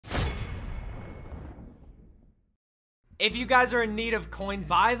If you guys are in need of coins,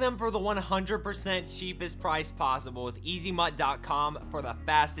 buy them for the 100% cheapest price possible with EasyMut.com for the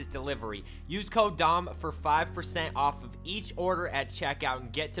fastest delivery. Use code DOM for 5% off of each order at checkout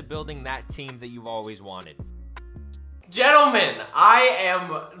and get to building that team that you've always wanted. Gentlemen, I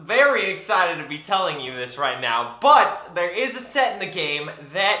am very excited to be telling you this right now, but there is a set in the game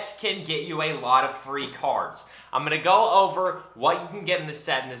that can get you a lot of free cards. I'm going to go over what you can get in this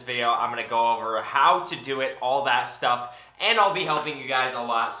set in this video. I'm going to go over how to do it, all that stuff, and I'll be helping you guys a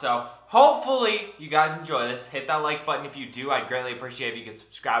lot. So hopefully you guys enjoy this. Hit that like button if you do. I'd greatly appreciate if you could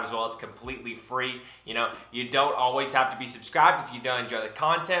subscribe as well. It's completely free. You know, you don't always have to be subscribed if you don't enjoy the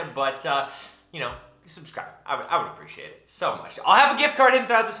content, but, you know, subscribe. I would appreciate it so much. I'll have a gift card hidden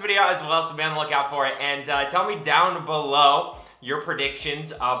throughout this video as well, so be on the lookout for it. And tell me down below your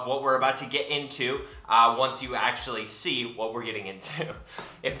predictions of what we're about to get into once you actually see what we're getting into,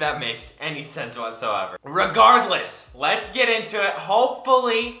 if that makes any sense whatsoever. Regardless, let's get into it.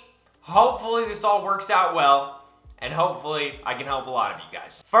 Hopefully this all works out well, and hopefully I can help a lot of you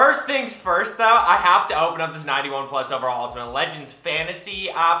guys. First things first though, I have to open up this 91 plus overall Ultimate Legends fantasy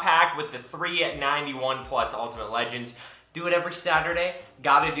pack with the 3 91 plus Ultimate Legends. Do it every Saturday,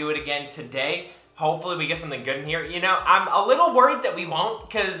 gotta do it again today. Hopefully we get something good in here. You know, I'm a little worried that we won't,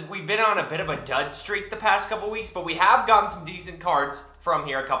 because we've been on a bit of a dud streak the past couple weeks, but we have gotten some decent cards from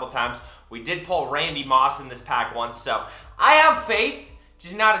here a couple times. We did pull Randy Moss in this pack once, so I have faith,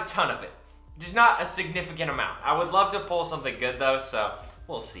 just not a ton of it. Just not a significant amount. I would love to pull something good though, so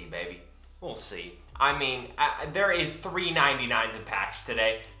we'll see, baby. We'll see. I mean, there is 3.99s in packs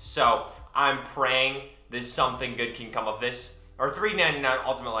today, so I'm praying that something good can come of this. Or 3.99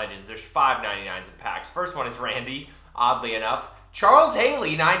 Ultimate Legends. There's 5.99s in packs. First one is Randy, oddly enough. Charles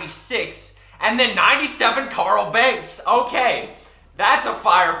Haley, 96. And then 97 Carl Banks. Okay, that's a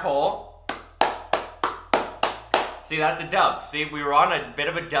fire pull. See, that's a dub. See, we were on a bit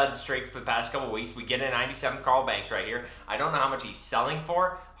of a dud streak for the past couple weeks. We get a 97 Carl Banks right here. I don't know how much he's selling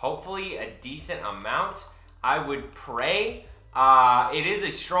for. Hopefully a decent amount. I would pray. It is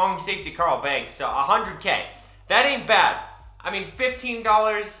a strong safety Carl Banks, so 100K. That ain't bad. I mean,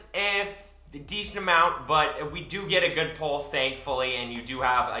 $15, a decent amount, but we do get a good pull, thankfully, and you do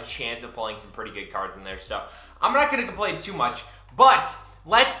have a chance of pulling some pretty good cards in there, so I'm not going to complain too much, but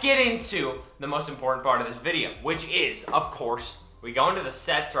let's get into the most important part of this video, which is, of course, we go into the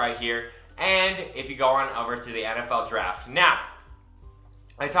sets right here, and if you go on over to the NFL draft. Now,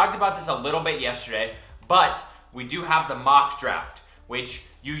 I talked about this a little bit yesterday, but we do have the mock draft, which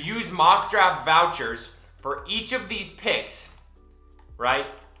you use mock draft vouchers for each of these picks, right?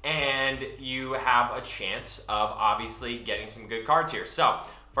 And you have a chance of obviously getting some good cards here. So,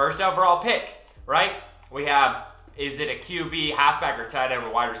 first overall pick, right? We have, is it a QB, halfback, or tight end,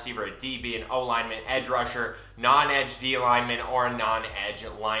 or wide receiver, a DB, an O lineman, edge rusher, non-edge D lineman, or a non-edge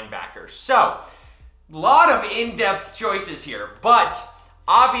linebacker. So, a lot of in-depth choices here, but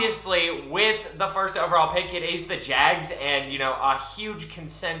obviously with the first overall pick, it is the Jags, and you know, a huge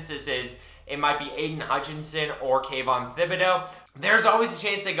consensus is it might be Aiden Hutchinson or Kayvon Thibodeau. There's always a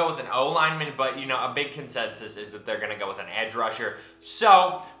chance they go with an O-lineman, but, you know, a big consensus is that they're going to go with an edge rusher.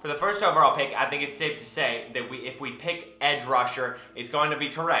 So, for the first overall pick, I think it's safe to say that if we pick edge rusher, it's going to be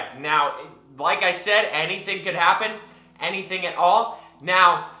correct. Now, like I said, anything could happen, anything at all.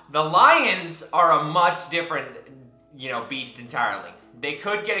 Now, the Lions are a much different, you know, beast entirely. They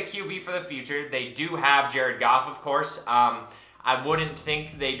could get a QB for the future. They do have Jared Goff, of course. I wouldn't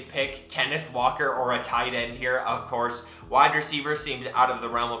think they'd pick Kenneth Walker or a tight end here, of course. Wide receiver seems out of the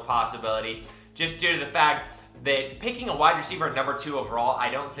realm of possibility, just due to the fact that picking a wide receiver at number 2 overall, I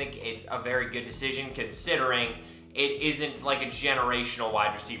don't think it's a very good decision, considering it isn't like a generational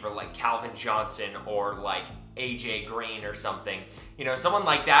wide receiver like Calvin Johnson or like AJ Green or something. You know, someone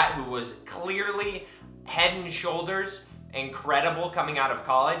like that who was clearly head and shoulders incredible coming out of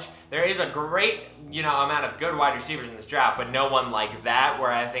college. There is a great, you know, amount of good wide receivers in this draft, but no one like that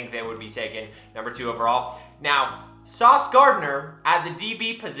where I think they would be taken number 2 overall. Now, Sauce Gardner at the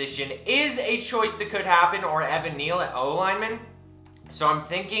DB position is a choice that could happen, or Evan Neal at O-lineman. So I'm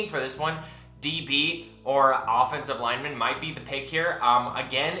thinking for this one, DB or offensive lineman might be the pick here.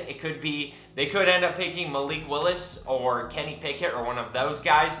 Again, it could be, they could end up picking Malik Willis or Kenny Pickett or one of those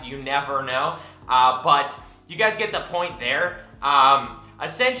guys. You never know. But you guys get the point there.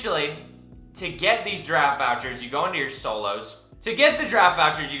 Essentially, to get these draft vouchers, you go into your solos. To get the draft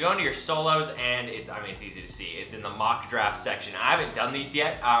vouchers, you go into your solos, and it's easy to see. It's in the mock draft section. I haven't done these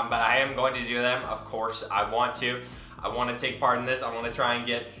yet, but I am going to do them. Of course, I want to. I want to take part in this. I want to try and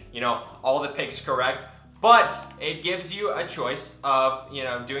get, you know, all the picks correct. But it gives you a choice of, you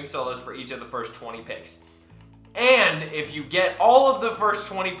know, doing solos for each of the first 20 picks. And if you get all of the first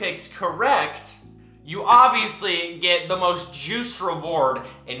 20 picks correct, you obviously get the most juice reward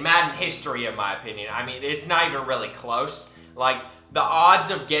in Madden history, in my opinion. I mean, it's not even really close. Like, the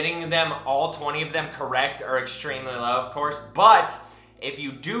odds of getting them, all 20 of them correct, are extremely low, of course. But if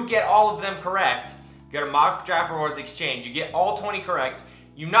you do get all of them correct, go to Mock Draft Rewards Exchange, you get all 20 correct,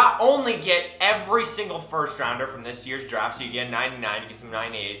 you not only get every single first rounder from this year's draft, so you get 99, you get some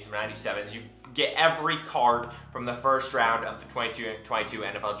 98, some 97s, you get every card from the first round of the 22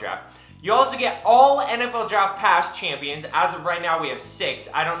 NFL draft. You also get all NFL Draft Pass champions. As of right now, we have 6.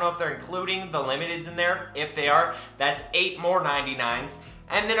 I don't know if they're including the limiteds in there. If they are, that's 8 more 99s.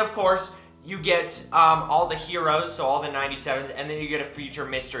 And then, of course, you get all the heroes, so all the 97s, and then you get a future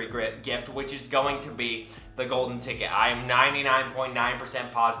mystery gift, which is going to be the golden ticket. I am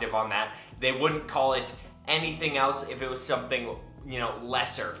 99.9% positive on that. They wouldn't call it anything else if it was something, you know,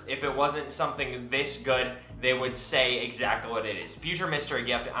 lesser. If it wasn't something this good, they would say exactly what it is. Future mystery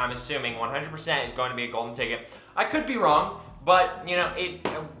gift, I'm assuming 100% is going to be a golden ticket. I could be wrong, but, you know,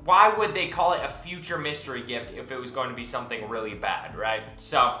 why would they call it a future mystery gift if it was going to be something really bad, right?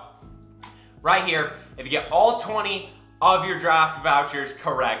 So, right here, if you get all 20 of your draft vouchers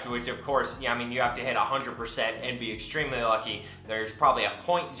correct, which of course, yeah, I mean, you have to hit 100% and be extremely lucky. There's probably a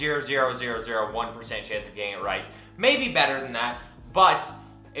 0.00001% chance of getting it right. Maybe better than that, but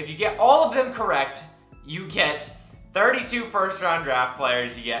if you get all of them correct, you get 32 first-round draft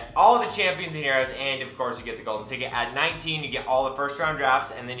players, you get all the champions and heroes, and of course you get the golden ticket. At 19, you get all the first-round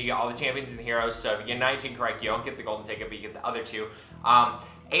drafts, and then you get all the champions and heroes. So if you get 19 correct, you don't get the golden ticket, but you get the other 2.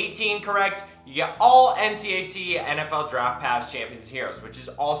 18 correct, you get all NCAA NFL Draft Pass champions and heroes, which is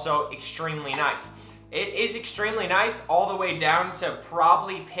also extremely nice. It is extremely nice all the way down to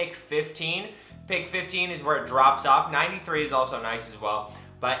probably pick 15. Pick 15 is where it drops off. 93 is also nice as well,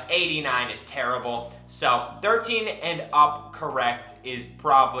 but 89 is terrible. So 13 and up correct is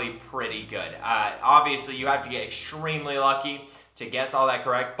probably pretty good. Obviously, you have to get extremely lucky to guess all that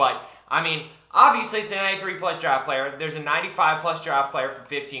correct, but I mean, obviously, it's a 93 plus draft player. There's a 95 plus draft player for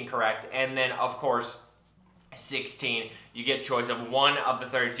 15 correct. And then, of course, 16, you get choice of one of the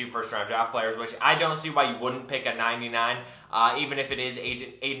 32 first round draft players, which I don't see why you wouldn't pick a 99, even if it is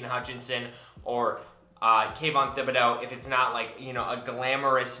Aiden Hutchinson or Kayvon Thibodeau. If it's not like, you know, a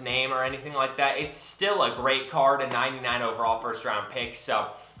glamorous name or anything like that, it's still a great card, a 99 overall first round pick. So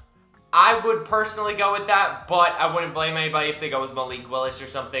I would personally go with that, but I wouldn't blame anybody if they go with Malik Willis or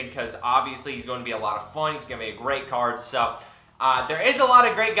something, because obviously he's going to be a lot of fun. He's going to be a great card. So there is a lot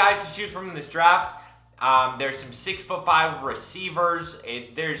of great guys to choose from in this draft. There's some 6'5" receivers.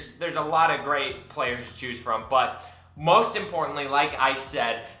 There's a lot of great players to choose from, but most importantly, like I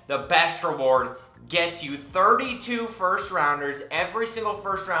said, the best reward gets you 32 first rounders, every single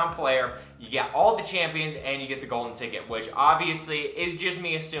first round player. You get all the champions and you get the golden ticket, which obviously is just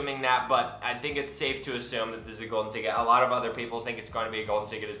me assuming that, but I think it's safe to assume that this is a golden ticket. A lot of other people think it's going to be a golden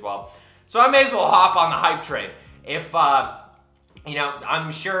ticket as well. So I may as well hop on the hype train. If, you know,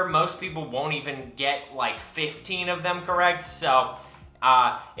 I'm sure most people won't even get like 15 of them correct, so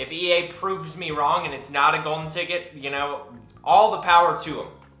if EA proves me wrong and it's not a golden ticket, you know, all the power to them.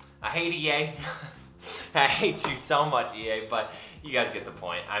 I hate EA. I hate you so much, EA, but you guys get the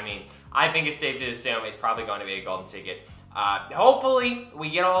point. I mean, I think it's safe to assume it's probably going to be a golden ticket. Hopefully, we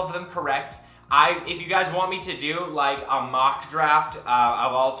get all of them correct. If you guys want me to do like a mock draft of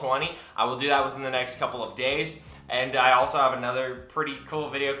all 20, I will do that within the next couple of days. And I also have another pretty cool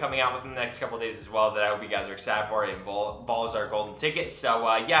video coming out within the next couple of days as well that I hope you guys are excited for. And ball is our golden ticket. So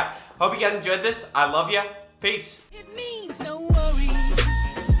yeah, hope you guys enjoyed this. I love you. Peace. It means no worries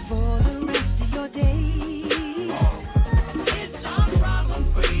for the rest of your day.